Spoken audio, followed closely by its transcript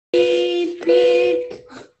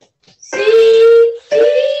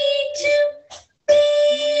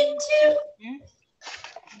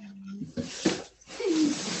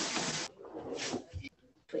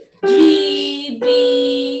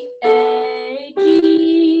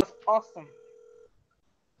Awesome.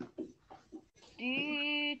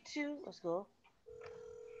 D2. Let's go.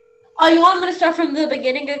 Oh, you want me to start from the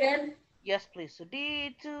beginning again? Yes, please. So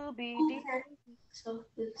D2, B, D. Okay. So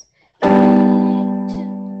this.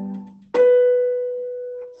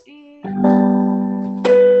 D.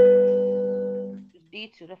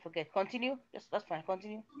 D2. Don't forget. Continue. Yes, that's fine.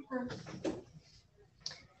 Continue.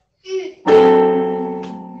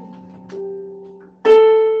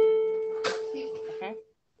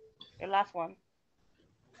 Your last one.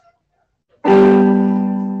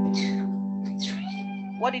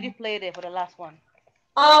 What did you play there for the last one?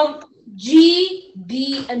 G,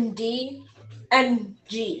 B, and D, and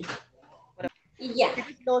G. Yeah.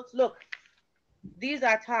 These notes, look. These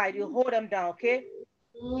are tied. You hold them down, okay?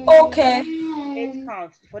 Okay. 8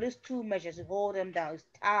 counts. For these 2 measures, you hold them down. It's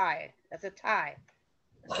tied. That's a tie.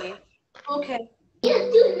 Okay. Okay.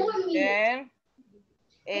 Then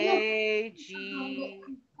A, G,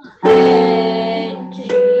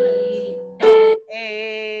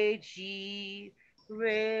 A, G,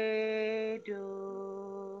 re,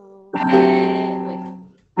 do.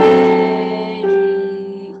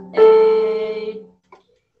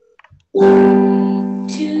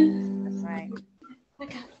 That's right.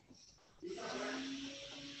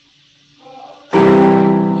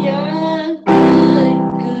 You're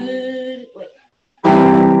good. Wait.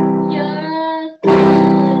 You're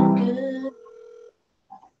good.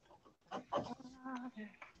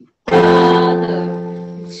 Father,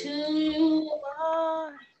 it's who you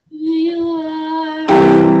are. Who you are.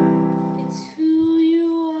 It's who you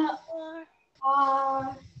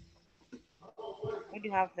are. What do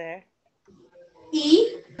you have there? E.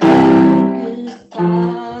 Good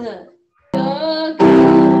Father. You're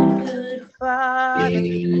good Father.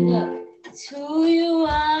 It's who you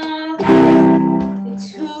are.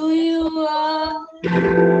 It's who you are.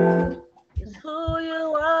 It's who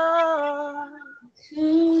you are.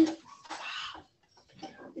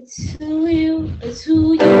 It's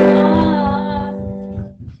who you are.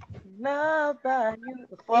 Loved by you.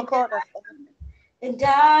 The 4 chord. And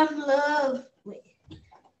I'm loved. Wait.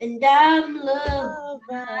 And I'm loved.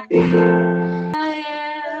 By I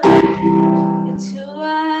am. It's who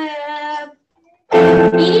I am.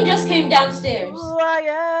 Edie just came downstairs. who I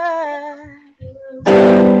am.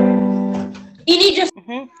 Edie just.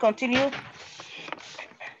 Continue.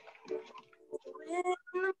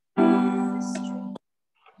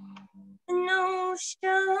 An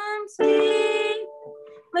ocean's deep,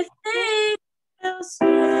 my faith will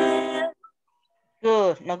stand.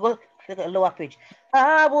 Good. Now go to the lower pitch.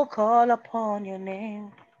 I will call upon your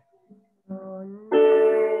name.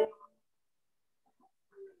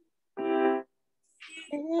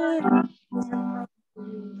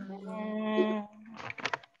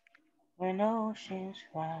 When oceans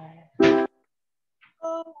rise,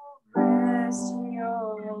 Oh, rest in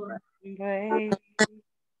your embrace.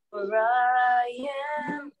 For I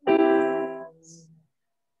am yours,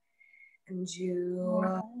 and you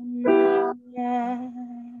are.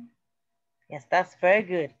 Yes, that's very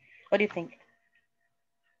good. What do you think?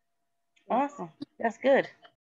 Awesome. That's good.